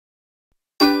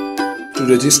To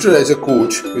register as a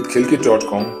coach with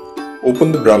khelkit.com,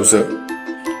 open the browser.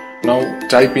 Now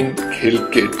type in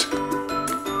Khelkit.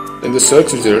 In the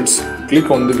search results,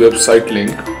 click on the website link.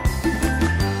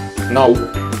 Now,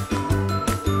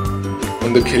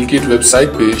 on the Khelkit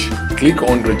website page, click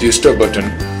on Register button.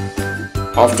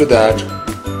 After that,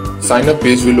 sign up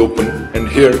page will open, and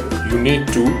here you need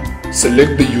to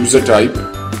select the user type.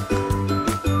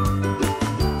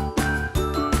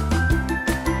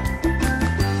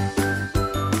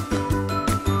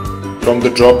 From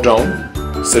the drop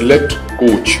down, select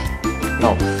Coach.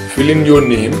 Now fill in your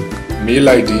name, mail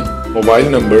ID, mobile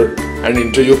number and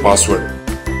enter your password.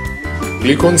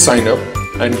 Click on sign up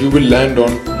and you will land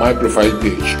on my profile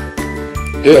page.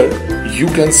 Here you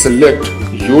can select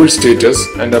your status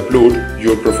and upload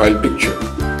your profile picture.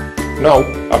 Now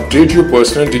update your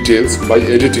personal details by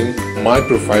editing my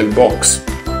profile box.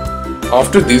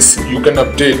 After this, you can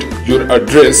update your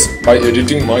address by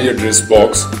editing my address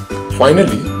box.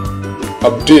 Finally,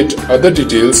 update other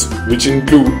details which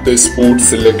include the sports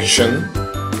selection,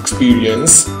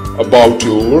 experience, about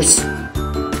yours,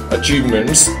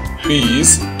 achievements,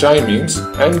 fees, timings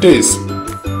and days.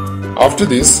 After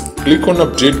this, click on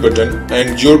update button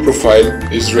and your profile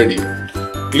is ready.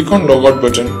 Click on logout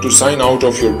button to sign out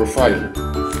of your profile.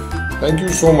 Thank you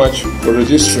so much for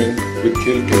registering with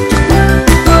Khelkit.